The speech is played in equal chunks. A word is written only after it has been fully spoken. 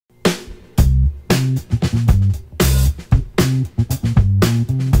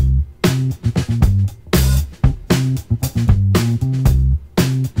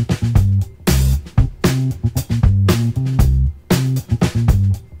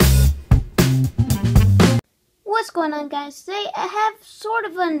What's going on, guys? Today I have sort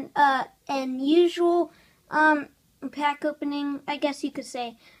of an unusual pack opening, I guess you could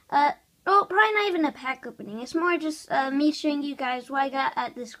say. Well, probably not even a pack opening. It's more just me showing you guys what I got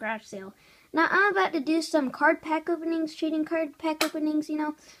at this garage sale. Now I'm about to do some card pack openings, trading card pack openings, you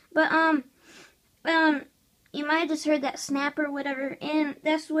know. But you might have just heard that snap or whatever, and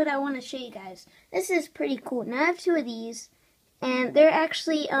that's what I want to show you guys. This is pretty cool. Now I have two of these, and they're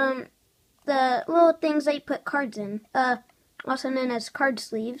actually the little things that you put cards in, also known as card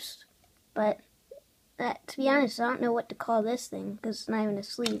sleeves, but to be honest, I don't know what to call this thing, because it's not even a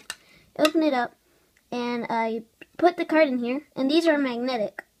sleeve. You open it up, and you put the card in here, and these are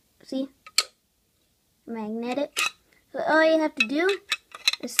magnetic, see? Magnetic. So all you have to do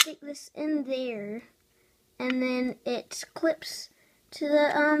is stick this in there, and then it clips to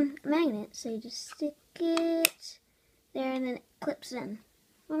the magnet, so you just stick it there, and then it clips in.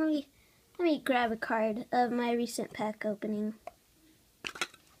 Let me grab a card of my recent pack opening.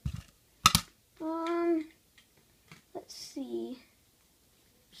 Let's see.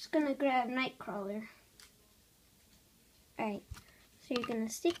 Just gonna grab Nightcrawler. Alright, so you're gonna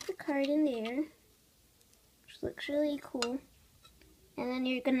stick the card in there, which looks really cool, and then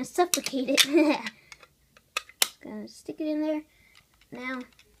you're gonna suffocate it. Just gonna stick it in there. Now,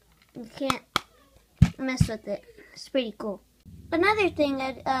 you can't mess with it. It's pretty cool. Another thing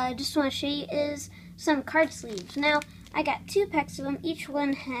I just want to show you is some card sleeves. Now, I got 2 packs of them. Each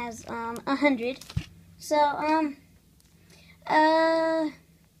one has 100. So,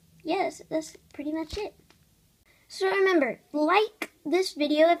 yes, that's pretty much it. So remember, like this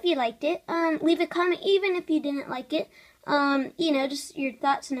video if you liked it. Leave a comment even if you didn't like it. You know, just your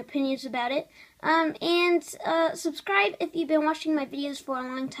thoughts and opinions about it. And subscribe if you've been watching my videos for a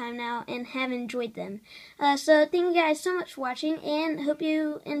long time now and have enjoyed them. So thank you guys so much for watching, and hope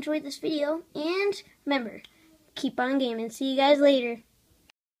you enjoyed this video. And remember, keep on gaming. See you guys later.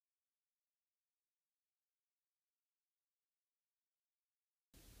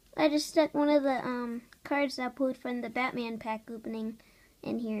 I just stuck one of the cards I pulled from the Batman pack opening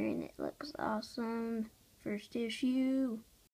in here, and it looks awesome. First issue.